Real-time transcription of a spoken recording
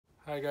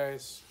Hi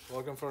guys,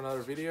 welcome for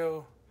another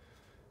video.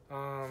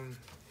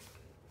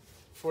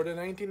 For the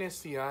 19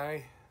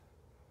 STI,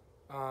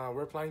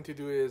 we're planning to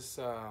do is,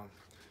 have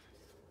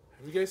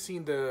you guys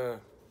seen the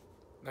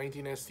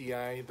 19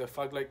 STI? The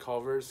fog light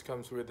covers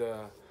comes with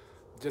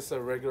just a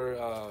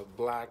regular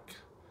black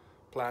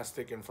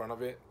plastic in front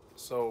of it.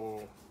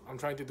 So I'm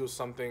trying to do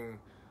something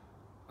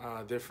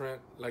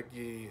different, like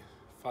the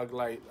fog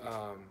light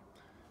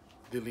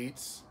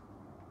deletes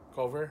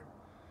cover.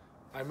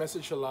 I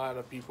messaged a lot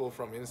of people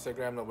from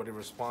Instagram, nobody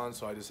responds,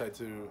 so I decided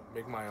to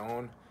make my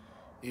own,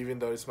 even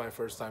though it's my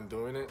first time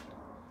doing it.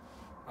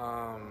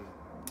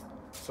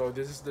 So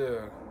this is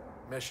the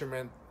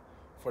measurement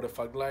for the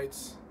fog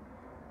lights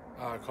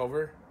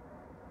cover.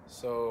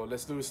 So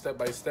let's do step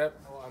by step.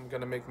 I'm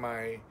gonna make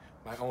my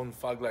own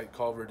fog light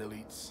cover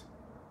deletes.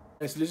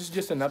 Yes, this is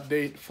just an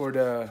update for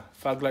the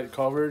fog light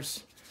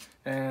covers,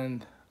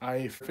 and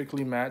I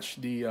perfectly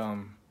matched the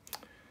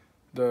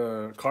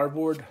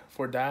cardboard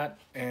for that,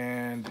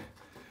 and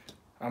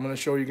I'm gonna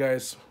show you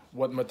guys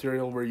what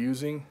material we're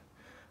using.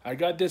 I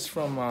got this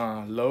from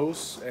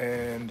Lowe's,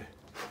 and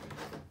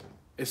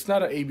it's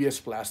not an ABS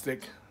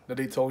plastic that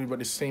they told me, but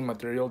it's the same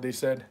material. They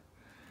said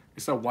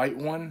it's a white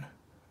one,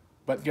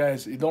 but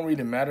guys, it don't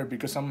really matter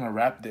because I'm gonna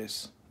wrap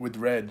this with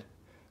red,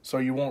 so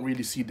you won't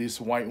really see this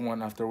white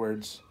one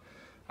afterwards.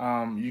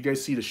 You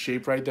guys see the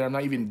shape right there. I'm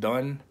not even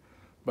done,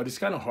 but it's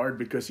kind of hard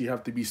because you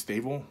have to be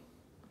stable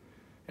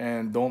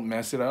and don't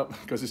mess it up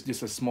because it's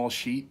just a small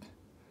sheet.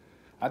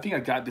 I think I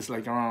got this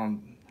like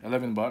around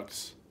 11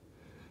 bucks.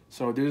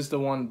 So this is the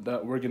one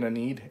that we're gonna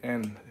need,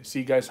 and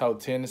see guys how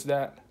thin is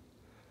that?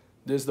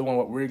 This is the one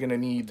what we're gonna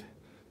need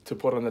to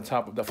put on the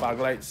top of the fog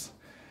lights.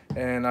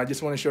 And I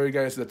just want to show you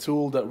guys the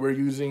tool that we're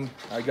using.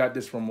 I got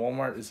this from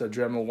Walmart. It's a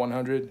Dremel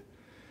 100.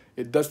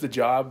 It does the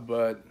job,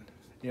 but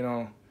you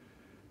know,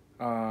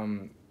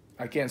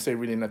 I can't say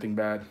really nothing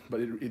bad,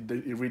 but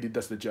it really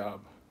does the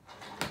job.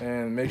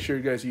 And make sure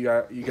you guys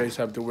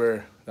have to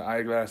wear the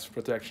eyeglass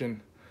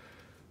protection.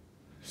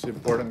 It's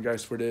important,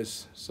 guys, for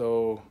this.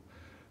 So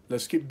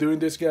let's keep doing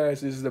this,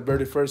 guys. This is the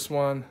very first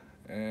one,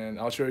 and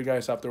I'll show you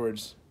guys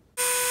afterwards.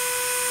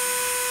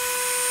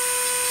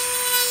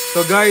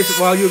 So guys,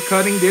 while you're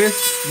cutting this,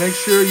 make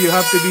sure you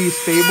have to be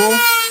stable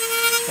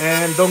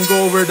and don't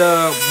go over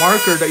the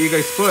marker that you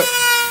guys put,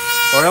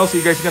 or else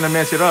you guys are gonna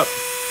mess it up.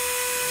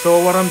 So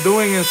what I'm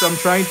doing is I'm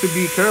trying to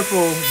be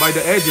careful by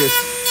the edges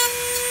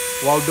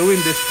while doing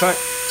this cut.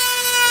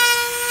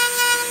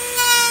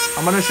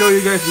 I'm gonna show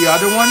you guys the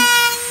other one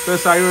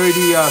because I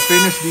already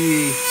finished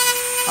the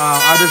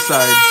other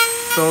side.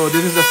 So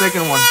this is the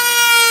second one.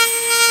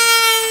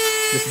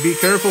 Just be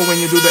careful when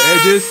you do the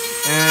edges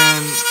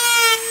and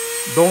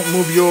don't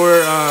move your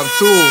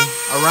tool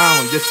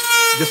around.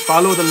 Just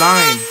follow the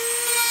line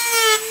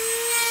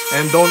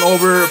and don't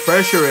over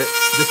pressure it.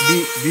 Just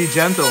be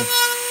gentle.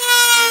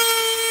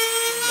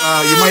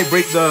 You might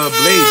break the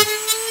blade.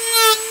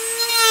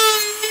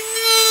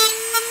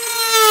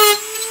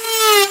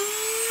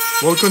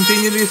 We'll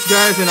continue this,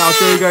 guys, and I'll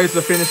show you guys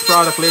the finished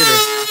product later.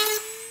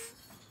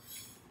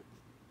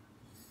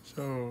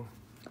 So,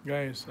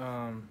 guys,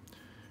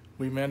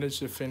 we managed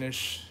to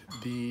finish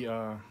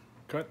the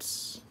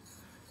cuts,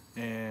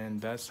 and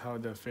that's how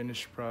the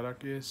finished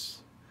product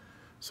is.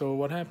 So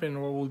what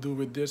happened, what we'll do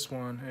with this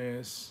one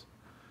is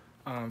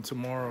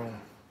tomorrow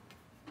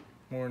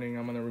morning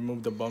I'm gonna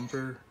remove the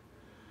bumper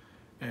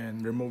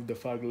and remove the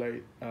fog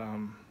light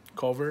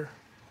cover,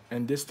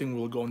 and this thing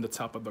will go on the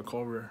top of the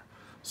cover.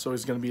 So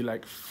it's gonna be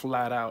like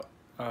flat out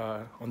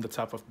on the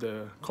top of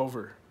the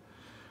cover.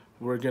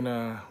 We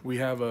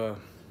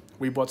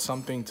bought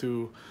something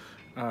to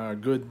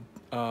good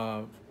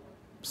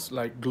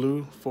like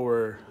glue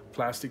for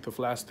plastic to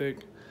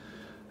plastic.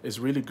 It's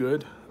really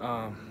good.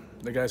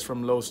 The guys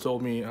from Lowe's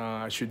told me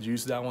I should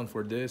use that one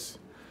for this,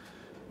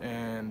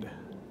 and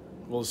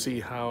we'll see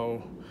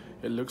how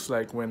it looks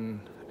like when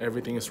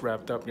everything is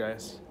wrapped up,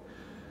 guys.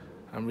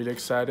 I'm really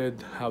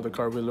excited how the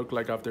car will look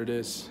like after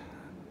this.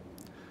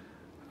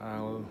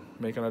 I'll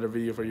make another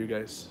video for you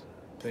guys.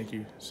 Thank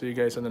you. See you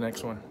guys on the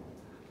next one.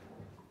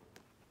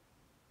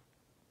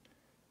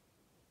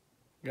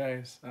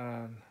 Guys,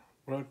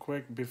 real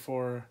quick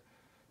before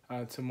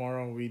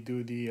tomorrow we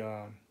do the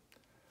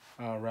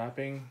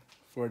wrapping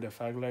for the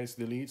fog lights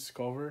deletes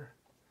cover.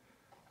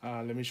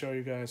 Let me show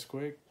you guys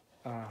quick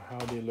how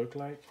they look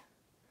like.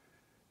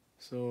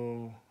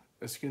 So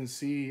as you can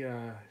see,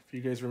 if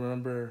you guys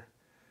remember,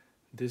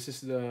 this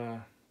is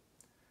the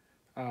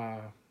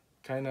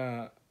kind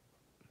of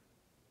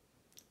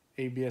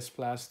ABS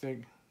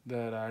plastic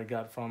that I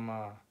got from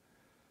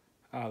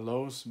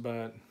Lowe's,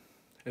 but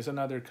it's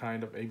another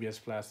kind of ABS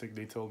plastic,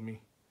 they told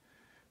me,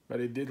 but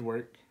it did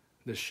work,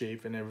 the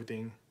shape and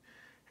everything.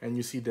 And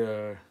you see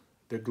the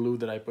glue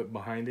that I put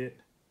behind it,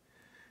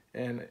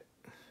 and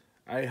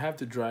I have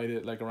to dry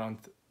it like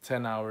around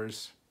 10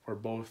 hours for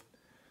both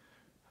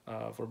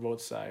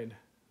sides,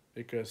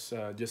 because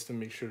just to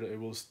make sure that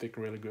it will stick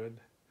really good.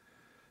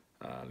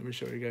 Let me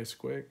show you guys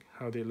quick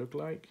how they look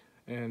like,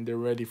 and they're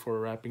ready for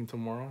wrapping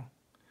tomorrow.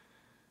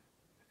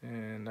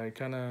 And I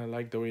kind of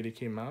like the way they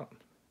came out.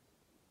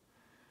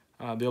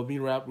 They'll be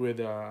wrapped with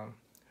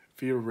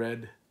Fear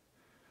Red,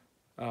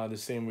 the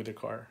same with the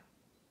car.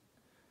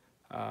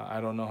 I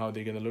don't know how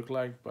they're gonna look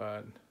like,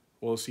 but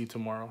we'll see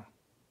tomorrow.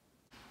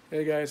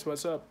 Hey guys,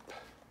 what's up?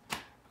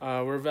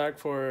 We're back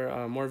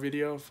for more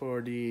video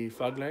for the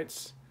fog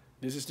lights.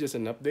 This is just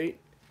an update.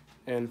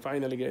 And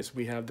finally guys,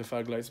 we have the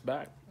fog lights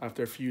back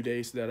after a few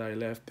days that I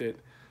left it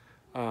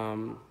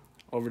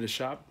over the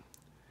shop.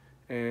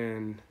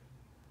 And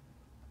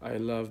I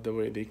love the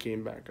way they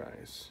came back,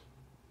 guys.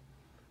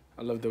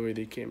 I love the way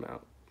they came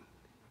out.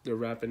 The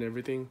wrap and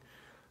everything.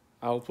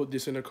 I'll put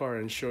this in the car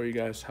and show you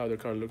guys how the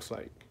car looks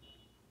like.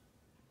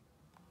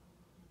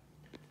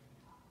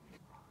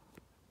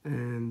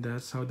 And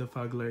that's how the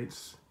fog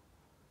lights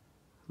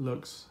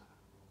looks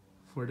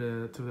for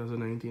the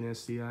 2019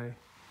 STI.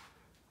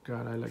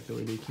 God, I like the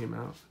way they came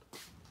out.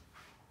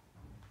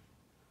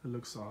 It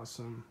looks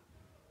awesome.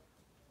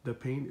 The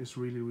paint is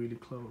really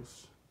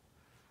close.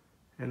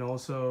 And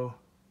also,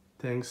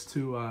 thanks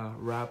to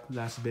Wrap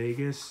Las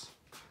Vegas,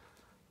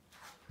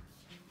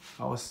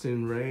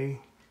 Austin Ray,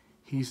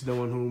 he's the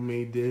one who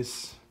made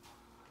this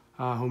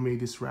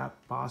wrap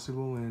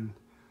possible, and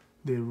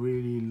they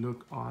really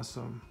look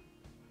awesome.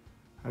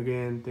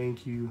 Again,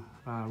 thank you,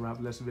 Wrap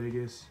Las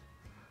Vegas,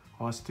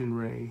 Austin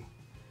Ray,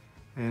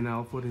 and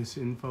I'll put his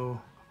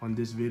info on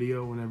this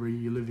video. Whenever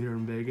you live here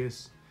in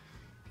Vegas,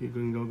 you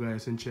can go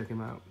guys and check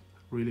him out.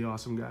 Really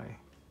awesome guy.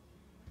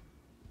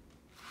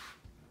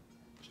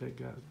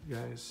 Check out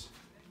guys.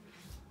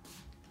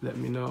 Let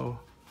me know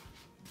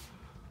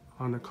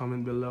on the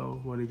comment below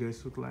what you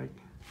guys look like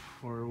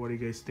or what you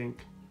guys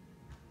think.